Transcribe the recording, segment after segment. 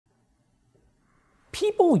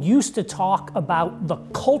People used to talk about the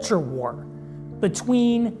culture war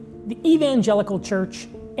between the evangelical church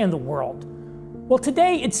and the world. Well,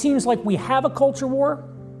 today it seems like we have a culture war,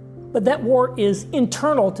 but that war is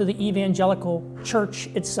internal to the evangelical church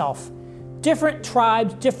itself. Different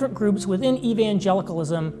tribes, different groups within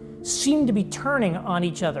evangelicalism seem to be turning on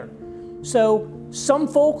each other. So some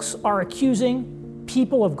folks are accusing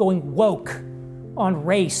people of going woke on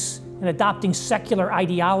race and adopting secular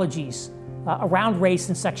ideologies around race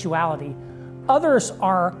and sexuality. Others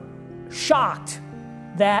are shocked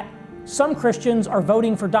that some Christians are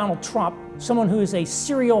voting for Donald Trump, someone who is a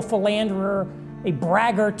serial philanderer, a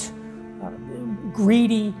braggart,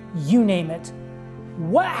 greedy, you name it.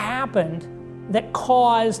 What happened that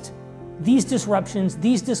caused these disruptions,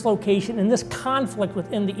 these dislocations, and this conflict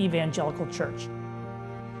within the evangelical church?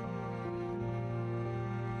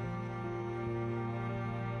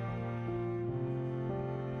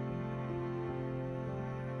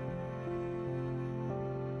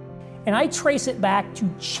 And I trace it back to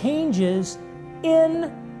changes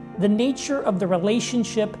in the nature of the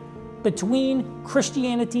relationship between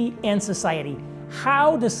Christianity and society.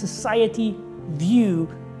 How does society view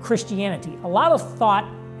Christianity? A lot of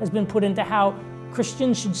thought has been put into how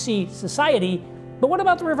Christians should see society, but what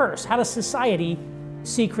about the reverse? How does society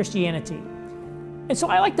see Christianity? And so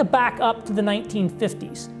I like to back up to the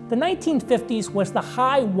 1950s. The 1950s was the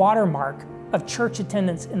high watermark of church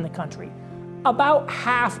attendance in the country. About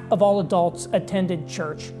half of all adults attended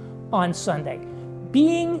church on Sunday.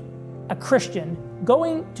 Being a Christian,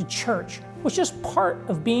 going to church, was just part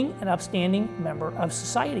of being an upstanding member of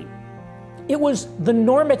society. It was the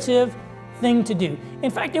normative thing to do.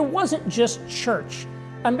 In fact, it wasn't just church.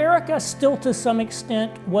 America still to some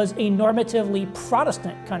extent was a normatively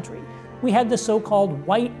Protestant country. We had the so-called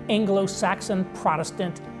white Anglo-Saxon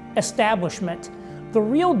Protestant establishment. The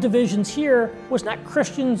real divisions here was not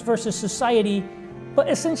Christians versus society, but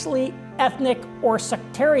essentially ethnic or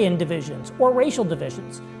sectarian divisions or racial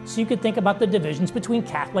divisions. So you could think about the divisions between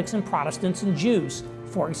Catholics and Protestants and Jews,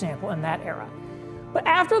 for example, in that era. But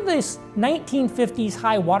after this 1950s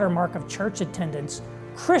high watermark of church attendance,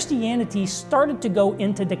 Christianity started to go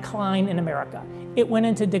into decline in America. It went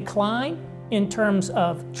into decline in terms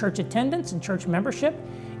of church attendance and church membership,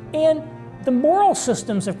 and the moral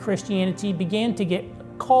systems of Christianity began to get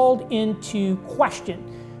called into question.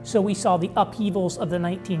 So we saw the upheavals of the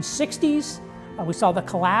 1960s, we saw the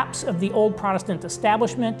collapse of the old Protestant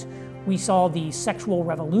establishment, we saw the sexual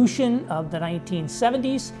revolution of the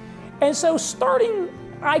 1970s, and so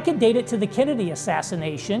I could date it to the Kennedy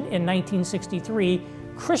assassination in 1963,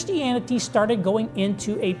 Christianity started going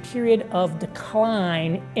into a period of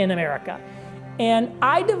decline in America. And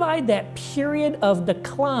I divide that period of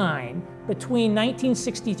decline between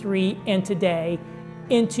 1963 and today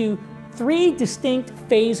into three distinct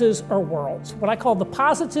phases or worlds, what I call the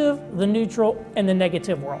positive, the neutral, and the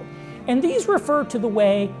negative world. And these refer to the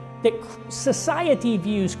way that society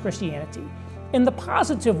views Christianity. In the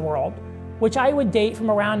positive world, which I would date from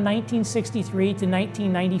around 1963 to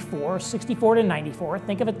 1994, 64 to 94,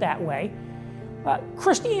 think of it that way,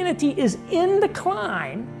 Christianity is in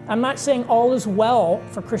decline. I'm not saying all is well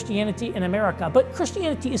for Christianity in America, but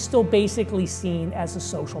Christianity is still basically seen as a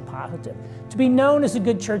social positive. To be known as a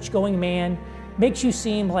good church-going man makes you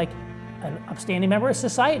seem like an upstanding member of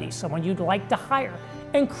society, someone you'd like to hire.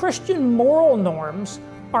 And Christian moral norms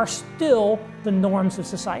are still the norms of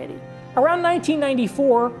society. Around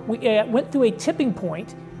 1994, we went through a tipping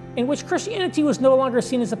point in which Christianity was no longer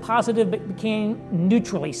seen as a positive, but became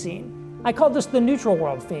neutrally seen. I call this the neutral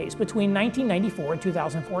world phase between 1994 and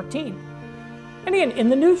 2014. And again, in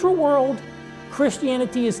the neutral world,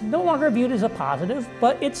 Christianity is no longer viewed as a positive,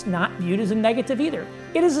 but it's not viewed as a negative either.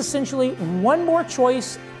 It is essentially one more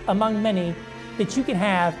choice among many that you can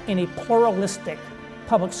have in a pluralistic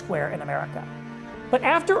public square in America. But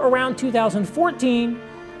after around 2014,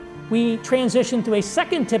 we transitioned to a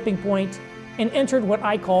second tipping point and entered what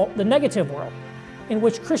I call the negative world, in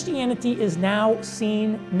which Christianity is now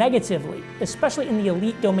seen negatively, especially in the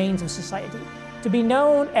elite domains of society. To be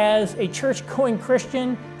known as a church-going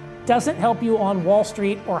Christian doesn't help you on Wall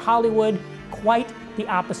Street or Hollywood, quite the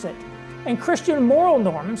opposite. And Christian moral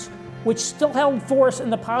norms, which still held force in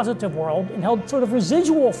the positive world and held sort of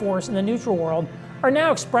residual force in the neutral world, are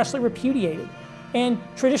now expressly repudiated. And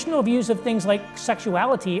traditional views of things like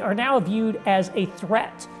sexuality are now viewed as a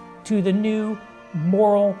threat to the new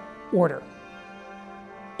moral order.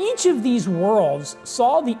 Each of these worlds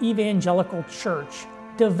saw the evangelical church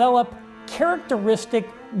develop characteristic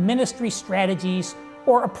ministry strategies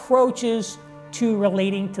or approaches to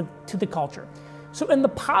relating to the culture. So in the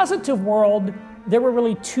positive world, there were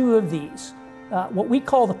really two of these. what we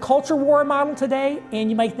call the culture war model today, and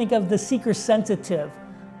you might think of the seeker-sensitive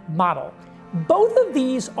model. Both of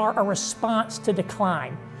these are a response to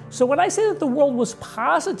decline. So when I say that the world was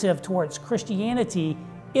positive towards Christianity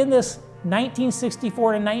in this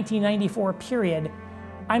 1964 to 1994 period,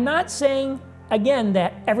 I'm not saying, again,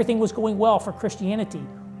 that everything was going well for Christianity.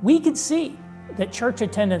 We could see that church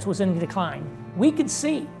attendance was in decline. We could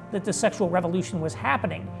see that the sexual revolution was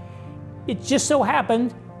happening. It just so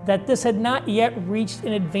happened that this had not yet reached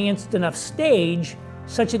an advanced enough stage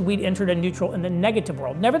such that we'd entered a neutral and the negative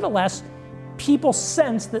world. Nevertheless, people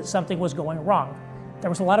sensed that something was going wrong. There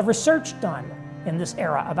was a lot of research done in this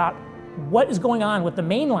era about what is going on with the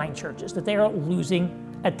mainline churches, that they are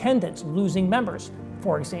losing attendance, losing members,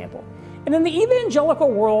 for example. And in the evangelical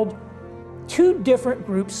world, two different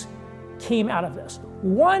groups came out of this.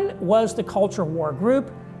 One was the culture war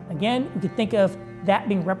group. Again, you could think of that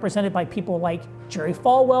being represented by people like Jerry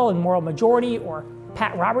Falwell and Moral Majority, or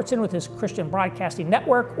Pat Robertson with his Christian Broadcasting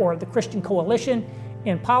Network, or the Christian Coalition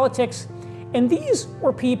in politics. And these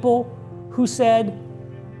were people who said,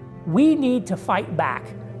 we need to fight back.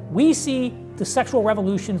 We see the sexual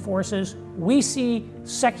revolution forces, we see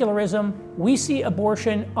secularism, we see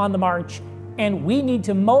abortion on the march, and we need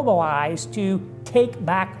to mobilize to take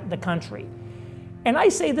back the country. And I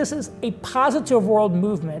say this is a positive world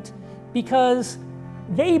movement because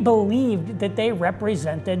they believed that they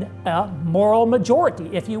represented a moral majority,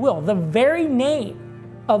 if you will. The very name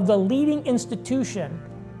of the leading institution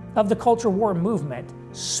of the culture war movement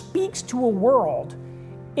speaks to a world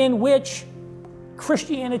in which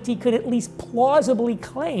Christianity could at least plausibly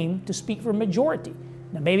claim to speak for a majority.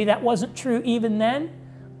 Now, maybe that wasn't true even then,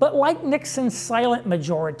 but like Nixon's silent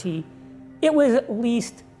majority, it was at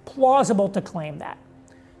least plausible to claim that.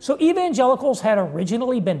 So evangelicals had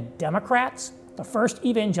originally been Democrats. The first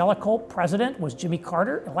evangelical president was Jimmy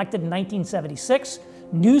Carter, elected in 1976.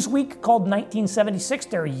 Newsweek called 1976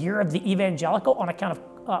 their year of the evangelical on account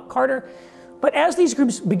of Carter. But as these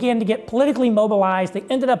groups began to get politically mobilized, they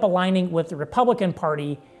ended up aligning with the Republican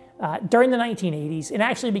Party during the 1980s and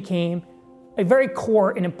actually became a very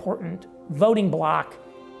core and important voting bloc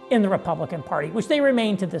in the Republican Party, which they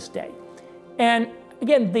remain to this day. And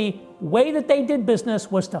again, the way that they did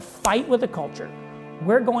business was to fight with the culture.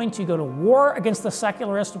 We're going to go to war against the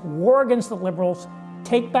secularists, war against the liberals,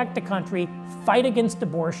 take back the country, fight against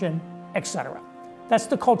abortion, etc. That's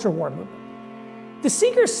the culture war movement. The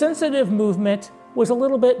seeker-sensitive movement was a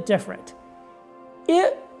little bit different.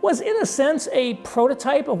 It was, in a sense, a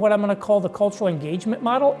prototype of what I'm going to call the cultural engagement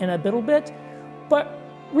model in a little bit. But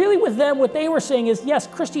really with them, what they were saying is, yes,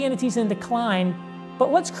 Christianity's in decline,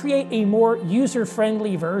 but let's create a more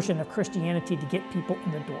user-friendly version of Christianity to get people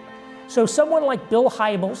in the door. So someone like Bill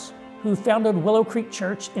Hybels, who founded Willow Creek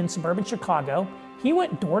Church in suburban Chicago, he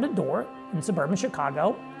went door to door in suburban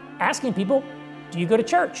Chicago asking people, do you go to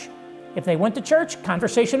church? If they went to church,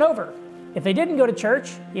 conversation over. If they didn't go to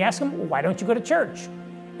church, he asked them, well, why don't you go to church?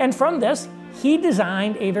 And from this, he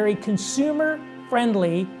designed a very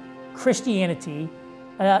consumer-friendly Christianity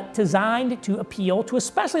designed to appeal to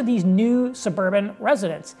especially these new suburban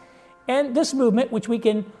residents. And this movement, which we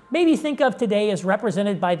can maybe think of today as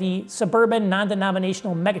represented by the suburban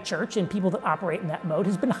non-denominational megachurch and people that operate in that mode,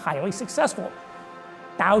 has been highly successful.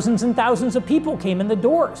 Thousands and thousands of people came in the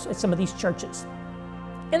doors at some of these churches.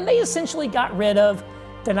 And they essentially got rid of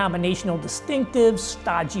denominational distinctives,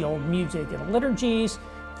 stodgy old music and liturgies.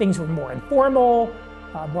 Things were more informal,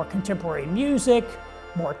 more contemporary music,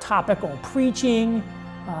 more topical preaching,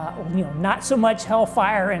 not so much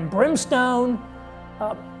hellfire and brimstone.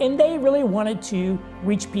 And they really wanted to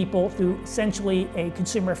reach people through essentially a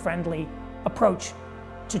consumer-friendly approach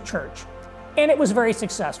to church. And it was very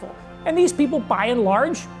successful. And these people, by and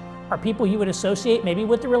large, are people you would associate maybe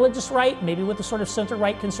with the religious right, maybe with the sort of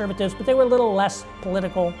center-right conservatives, but they were a little less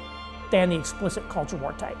political than the explicit culture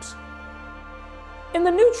war types. In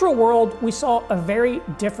the neutral world, we saw a very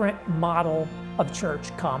different model of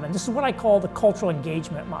church come, and this is what I call the cultural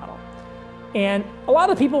engagement model. And a lot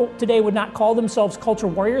of people today would not call themselves culture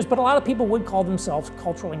warriors, but a lot of people would call themselves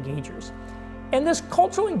cultural engagers. And this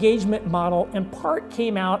cultural engagement model in part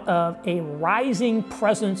came out of a rising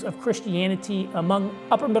presence of Christianity among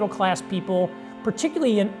upper middle class people,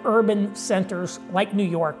 particularly in urban centers like New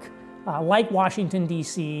York, like Washington,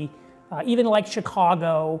 D.C., even like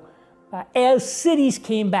Chicago, as cities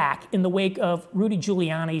came back in the wake of Rudy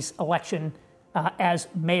Giuliani's election as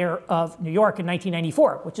mayor of New York in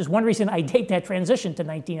 1994, which is one reason I date that transition to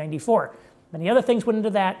 1994. Many other things went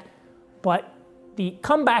into that, but the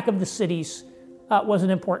comeback of the cities was an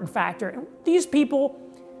important factor. And these people,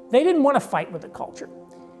 they didn't want to fight with the culture.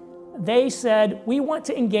 they said, we want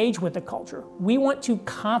to engage with the culture. We want to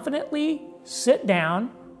confidently sit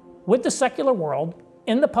down with the secular world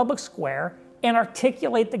in the public square and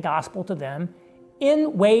articulate the gospel to them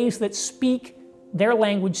in ways that speak their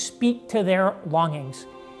language, speak to their longings.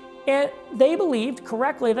 And they believed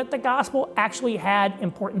correctly that the gospel actually had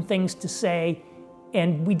important things to say,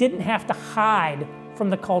 and we didn't have to hide from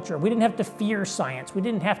the culture. We didn't have to fear science. We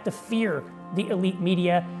didn't have to fear the elite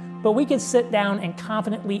media, but we could sit down and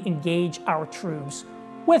confidently engage our truths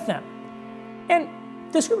with them. And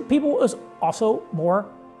this group of people was also more,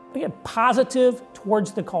 again, positive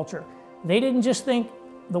towards the culture. They didn't just think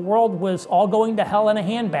the world was all going to hell in a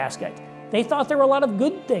handbasket. They thought there were a lot of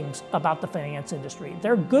good things about the finance industry.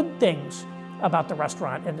 There are good things about the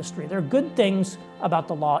restaurant industry. There are good things about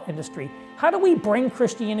the law industry. How do we bring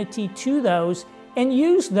Christianity to those and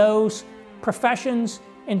use those professions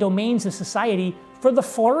and domains of society for the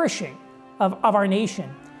flourishing of our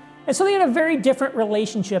nation? And so they had a very different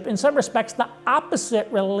relationship, in some respects the opposite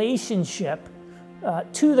relationship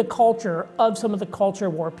to the culture of some of the culture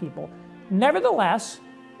war people. Nevertheless,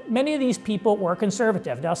 many of these people were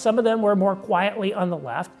conservative. Now, some of them were more quietly on the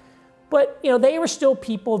left, but they were still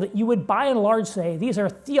people that you would by and large say these are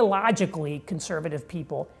theologically conservative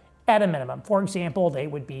people at a minimum. For example, they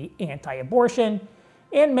would be anti-abortion,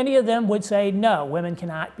 and many of them would say, no, women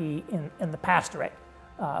cannot be in the pastorate,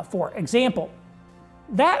 for example.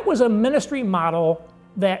 That was a ministry model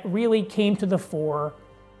that really came to the fore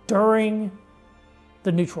during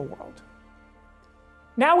the neutral world.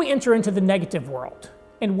 Now we enter into the negative world,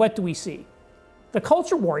 and what do we see? The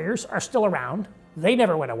culture warriors are still around. They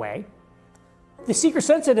never went away. The seeker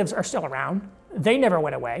sensitives are still around. They never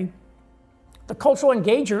went away. The cultural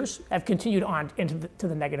engagers have continued on into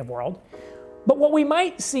the negative world. But what we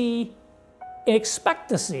might see and expect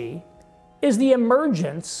to see is the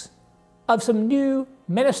emergence of some new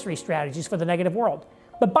ministry strategies for the negative world.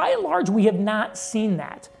 But by and large, we have not seen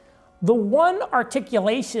that. The one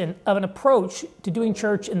articulation of an approach to doing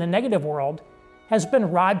church in the negative world has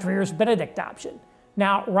been Rod Dreher's Benedict option.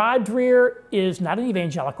 Now, Rod Dreher is not an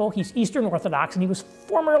evangelical. He's Eastern Orthodox, and he was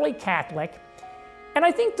formerly Catholic. And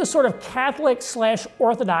I think the sort of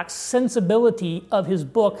Catholic/Orthodox sensibility of his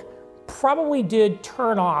book probably did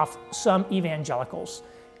turn off some evangelicals.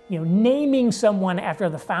 Naming someone after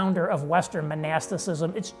the founder of Western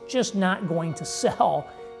monasticism, it's just not going to sell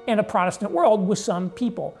in a Protestant world with some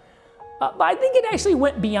people. But I think it actually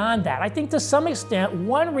went beyond that. I think to some extent,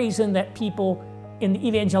 one reason that people in the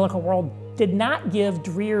evangelical world did not give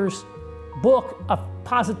Dreher's book a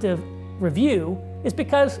positive review is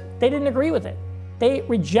because they didn't agree with it. They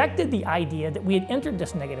rejected the idea that we had entered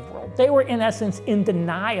this negative world. They were, in essence, in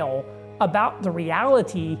denial about the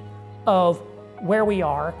reality of where we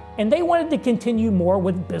are, and they wanted to continue more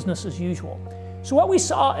with business as usual. So what we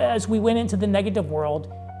saw as we went into the negative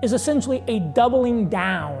world is essentially a doubling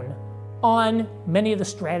down on many of the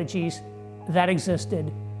strategies that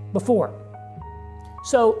existed before.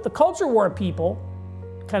 So the culture war people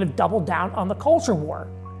kind of doubled down on the culture war.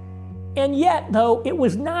 And yet, though, it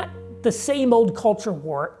was not the same old culture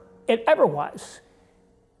war it ever was.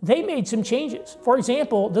 They made some changes. For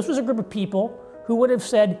example, this was a group of people who would have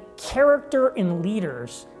said character in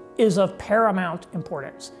leaders is of paramount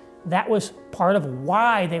importance. That was part of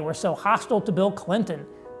why they were so hostile to Bill Clinton.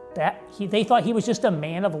 They thought he was just a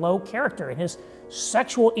man of low character, and his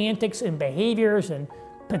sexual antics and behaviors and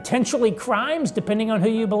potentially crimes, depending on who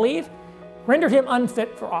you believe, rendered him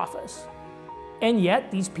unfit for office. And yet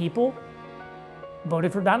these people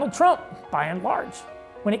voted for Donald Trump by and large.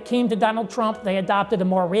 When it came to Donald Trump, they adopted a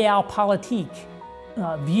more realpolitik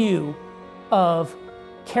view of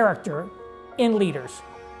character in leaders.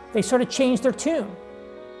 They sort of changed their tune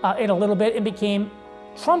in a little bit and became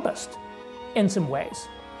Trumpist in some ways.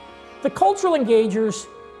 The cultural engagers,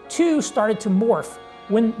 too, started to morph.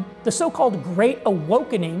 When the so-called Great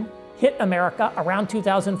Awakening hit America around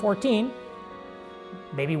 2014,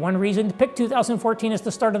 maybe one reason to pick 2014 as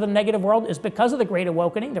the start of the negative world is because of the Great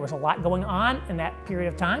Awakening. There was a lot going on in that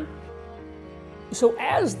period of time. So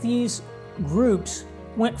as these groups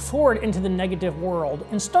went forward into the negative world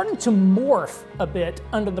and started to morph a bit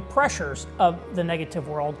under the pressures of the negative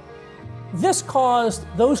world, this caused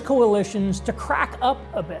those coalitions to crack up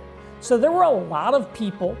a bit. So there were a lot of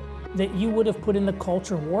people that you would have put in the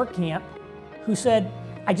culture war camp who said,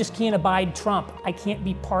 I just can't abide Trump. I can't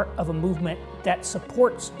be part of a movement that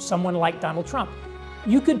supports someone like Donald Trump.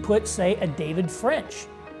 You could put, say, a David French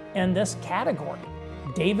in this category.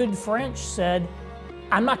 David French said,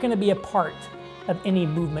 I'm not going to be a part of any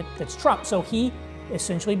movement that's Trump. So he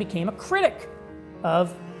essentially became a critic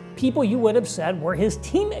of people you would have said were his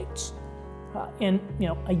teammates.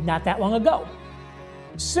 not that long ago.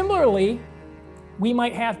 Similarly, we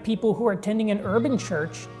might have people who are attending an urban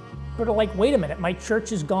church who are like, wait a minute, my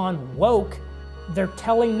church has gone woke. They're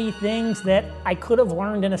telling me things that I could have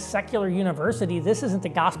learned in a secular university. This isn't the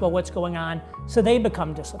gospel, what's going on? So they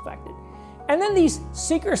become disaffected. And then these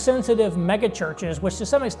seeker-sensitive megachurches, which to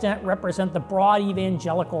some extent represent the broad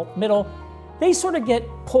evangelical middle, they sort of get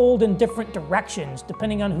pulled in different directions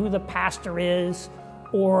depending on who the pastor is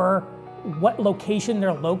or what location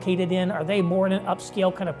they're located in. Are they more in an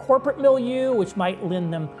upscale kind of corporate milieu, which might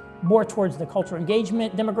lend them more towards the cultural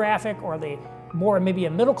engagement demographic, or are they more maybe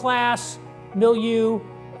a middle class milieu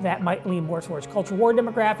that might lean more towards culture war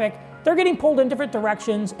demographic? They're getting pulled in different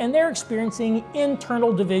directions, and they're experiencing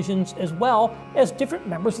internal divisions as well as different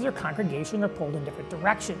members of their congregation are pulled in different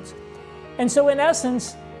directions. And so in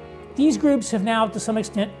essence, these groups have now to some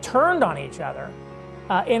extent turned on each other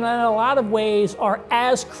and in a lot of ways are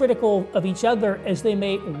as critical of each other as they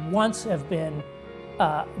may once have been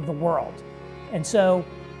the world. And so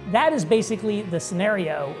that is basically the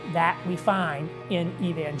scenario that we find in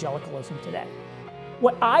evangelicalism today.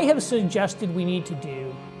 What I have suggested we need to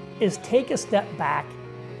do is take a step back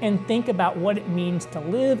and think about what it means to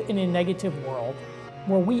live in a negative world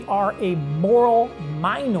where we are a moral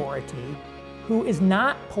minority who is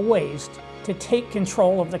not poised to take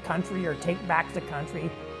control of the country or take back the country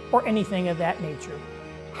or anything of that nature.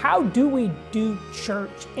 How do we do church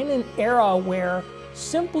in an era where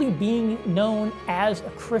simply being known as a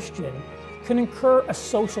Christian can incur a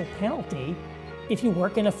social penalty if you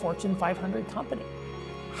work in a Fortune 500 company?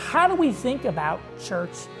 How do we think about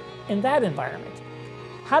church in that environment?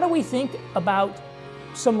 How do we think about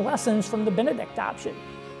some lessons from the Benedict option?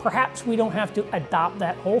 Perhaps we don't have to adopt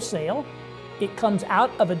that wholesale. It comes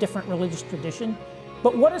out of a different religious tradition.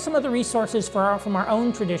 But what are some of the resources from our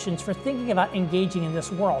own traditions for thinking about engaging in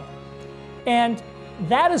this world? And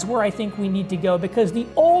that is where I think we need to go, because the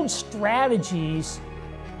old strategies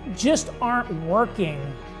just aren't working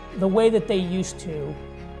the way that they used to.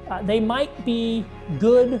 They might be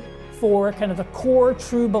good for kind of the core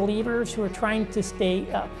true believers who are trying to stay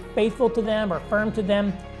faithful to them or firm to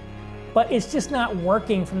them, but it's just not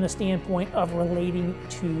working from the standpoint of relating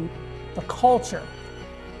to the culture.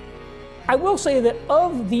 I will say that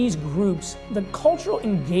of these groups, the cultural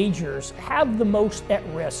engagers have the most at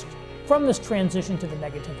risk from this transition to the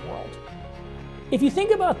negative world. If you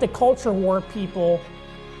think about the culture war people,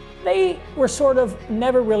 they were sort of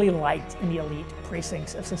never really liked in the elite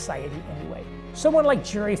precincts of society anyway. Someone like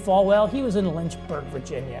Jerry Falwell, he was in Lynchburg,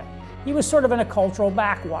 Virginia. He was sort of in a cultural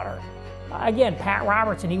backwater. Again, Pat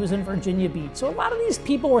Robertson, he was in Virginia Beach. So a lot of these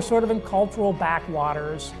people were sort of in cultural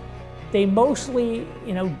backwaters. They mostly,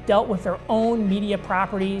 dealt with their own media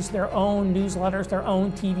properties, their own newsletters, their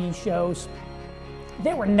own TV shows.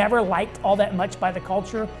 They were never liked all that much by the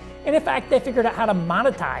culture. And in fact, they figured out how to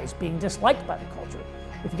monetize being disliked by the culture.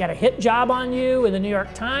 If you got a hit job on you in the New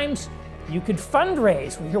York Times, you could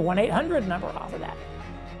fundraise with your 1-800 number off of that.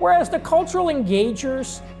 Whereas the cultural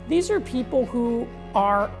engagers, these are people who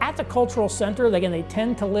are at the cultural center. Again, they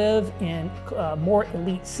tend to live in more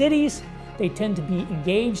elite cities. They tend to be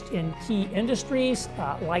engaged in key industries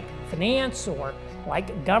like finance or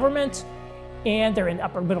like government, and they're in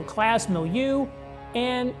upper middle class milieu,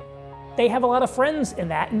 and they have a lot of friends in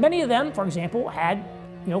that. And many of them, for example, had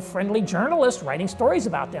friendly journalists writing stories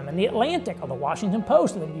about them in the Atlantic or the Washington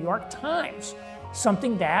Post or the New York Times,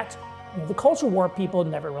 something that the culture war people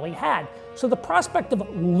never really had. So the prospect of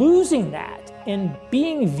losing that and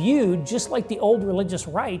being viewed just like the old religious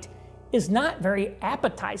right is not very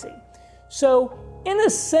appetizing. So in a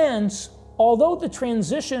sense, although the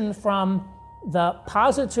transition from the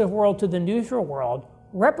positive world to the neutral world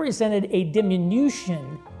represented a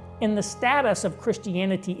diminution in the status of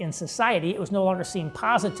Christianity in society, it was no longer seen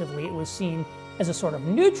positively, it was seen as a sort of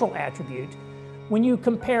neutral attribute. When you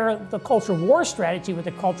compare the culture war strategy with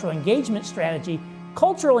the cultural engagement strategy,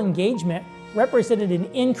 cultural engagement represented an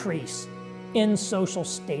increase in social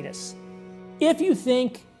status. If you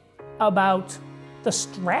think about the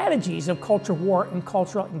strategies of culture war and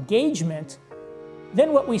cultural engagement,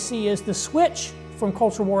 then what we see is the switch from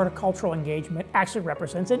culture war to cultural engagement actually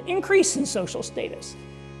represents an increase in social status.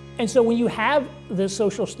 And so when you have the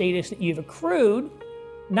social status that you've accrued,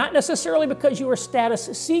 not necessarily because you were status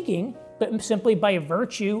seeking, but simply by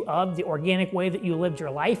virtue of the organic way that you lived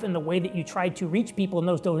your life and the way that you tried to reach people in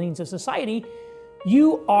those domains of society,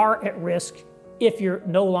 you are at risk if you're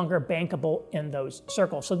no longer bankable in those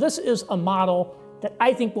circles. So this is a model that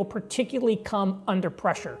I think will particularly come under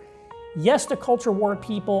pressure. Yes, the culture war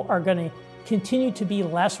people are going to continue to be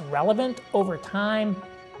less relevant over time.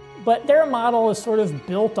 But their model is sort of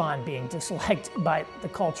built on being disliked by the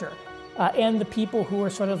culture. And the people who are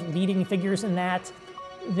sort of leading figures in that,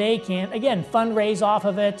 they can, again, fundraise off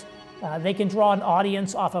of it. They can draw an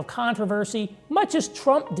audience off of controversy, much as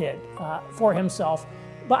Trump did for himself.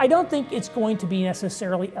 But I don't think it's going to be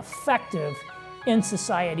necessarily effective in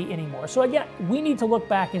society anymore. So again, we need to look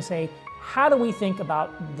back and say, how do we think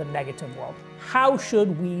about the negative world? How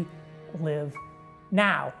should we live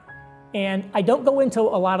now? And I don't go into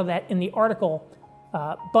a lot of that in the article,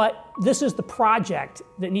 but this is the project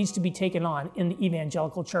that needs to be taken on in the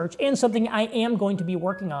Evangelical Church, and something I am going to be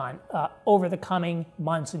working on over the coming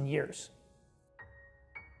months and years.